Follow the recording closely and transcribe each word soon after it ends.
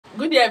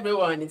Good day,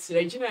 everyone. It's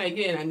Regina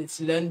again, and it's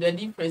Learn the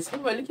Difference.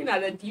 Today we're looking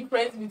at the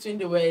difference between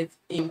the words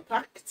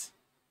impact,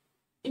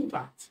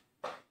 impact.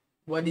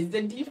 What is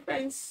the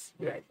difference?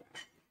 Be right back.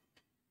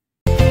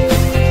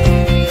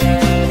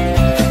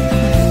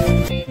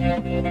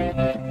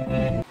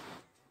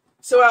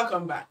 So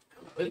welcome back.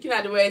 We're looking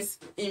at the words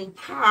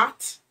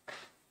impart,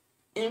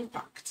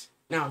 impact.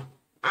 Now,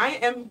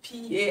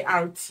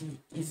 IMPART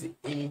is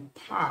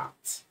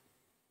impart,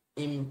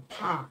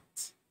 impart.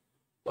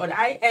 But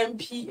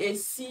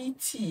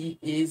IMPACT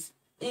is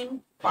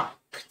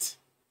impact.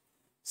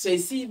 So you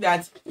see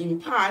that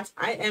impart,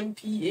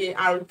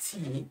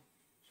 IMPART,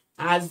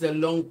 has the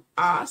long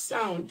R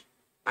sound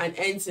and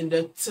ends in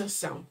the T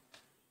sound.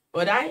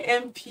 But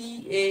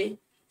IMPACT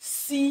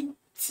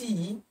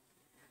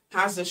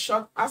has a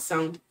short R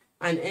sound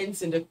and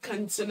ends in the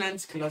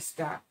consonant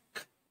cluster.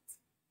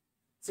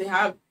 So you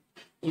have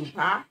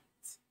impart,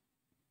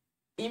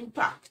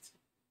 impact,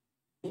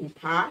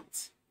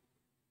 impart,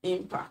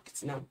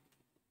 impact. Now,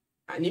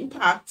 an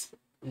impact,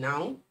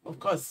 now, of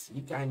course,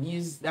 you can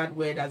use that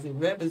word as a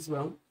verb as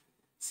well.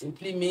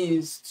 Simply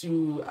means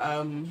to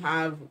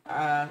have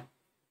an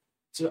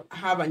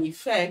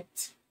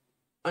effect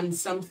on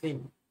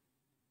something,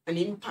 an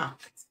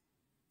impact,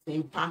 to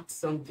impact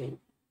something.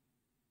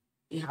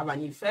 You have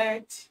an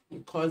effect,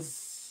 you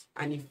cause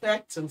an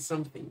effect on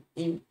something,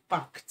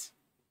 impact.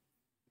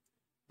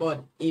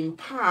 But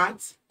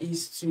impart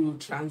is to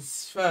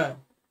transfer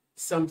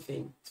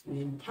something, to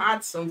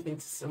impart something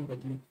to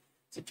somebody.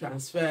 To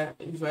transfer,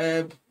 a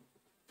verb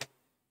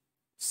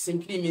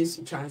simply means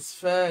to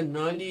transfer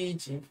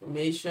knowledge,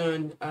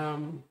 information,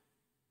 and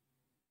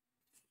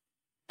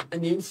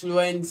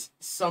influence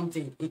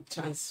something. It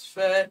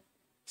transfer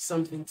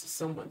something to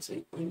someone.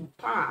 So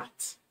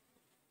impart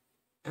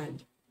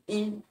and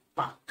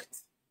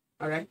impact.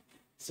 All right.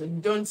 So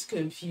don't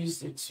confuse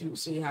the two.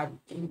 So you have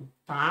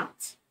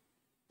impart,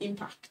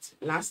 impact.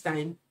 Last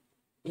time,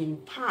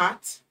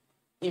 impart,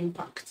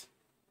 impact.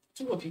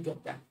 I hope you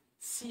got that.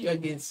 See you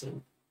again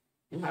soon.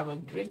 You have a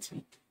great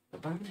week.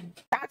 Bye-bye.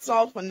 That's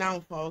all for now,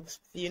 folks.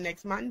 See you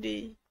next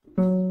Monday.